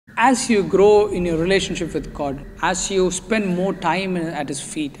As you grow in your relationship with God, as you spend more time at His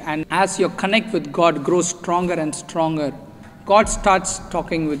feet, and as your connect with God grows stronger and stronger, God starts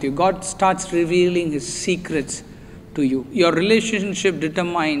talking with you. God starts revealing His secrets to you. Your relationship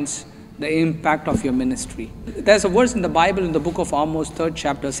determines the impact of your ministry. There's a verse in the Bible in the book of Amos, 3rd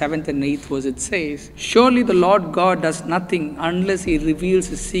chapter, 7th and 8th verse. It says, "Surely the Lord God does nothing unless He reveals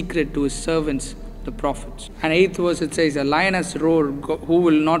His secret to His servants, the prophets." And 8th verse it says, "A lion has roared, who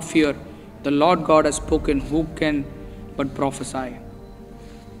will not fear? The Lord God has spoken, who can but prophesy?"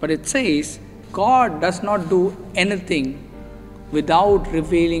 But it says, God does not do anything without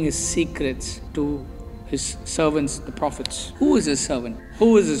revealing His secrets to His servants, the prophets. Who is His servant?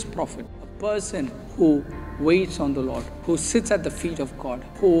 Who is His prophet? A person who waits on the Lord, who sits at the feet of God,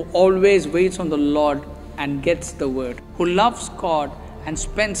 who always waits on the Lord and gets the word, who loves God and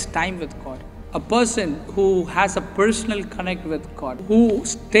spends time with God. A person who has a personal connect with God, who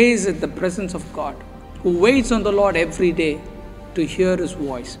stays in the presence of God, who waits on the Lord every day to hear His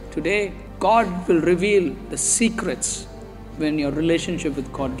voice. Today, God will reveal the secrets when your relationship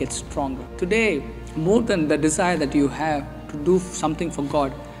with God gets stronger. Today, more than the desire that you have to do something for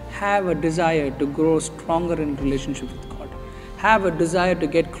God, have a desire to grow stronger in relationship with God. Have a desire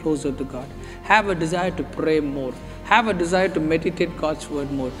to get closer to God. Have a desire to pray more. Have a desire to meditate God's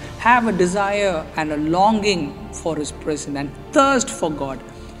word more. Have a desire and a longing for His presence and thirst for God.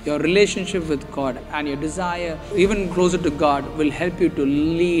 Your relationship with God and your desire even closer to God will help you to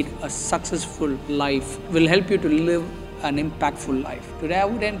lead a successful life, will help you to live an impactful life. Today I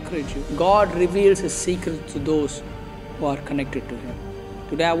would encourage you. God reveals His secrets to those who are connected to Him.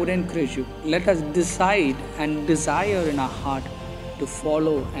 Today I would encourage you. Let us decide and desire in our heart to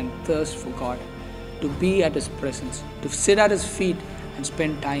follow and thirst for God, to be at His presence, to sit at His feet and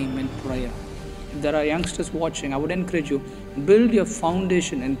spend time in prayer. If there are youngsters watching, I would encourage you, build your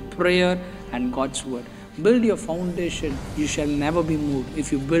foundation in prayer and God's word. Build your foundation, you shall never be moved.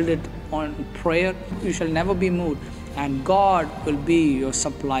 If you build it on prayer, you shall never be moved. And God will be your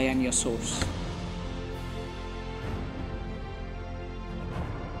supply and your source.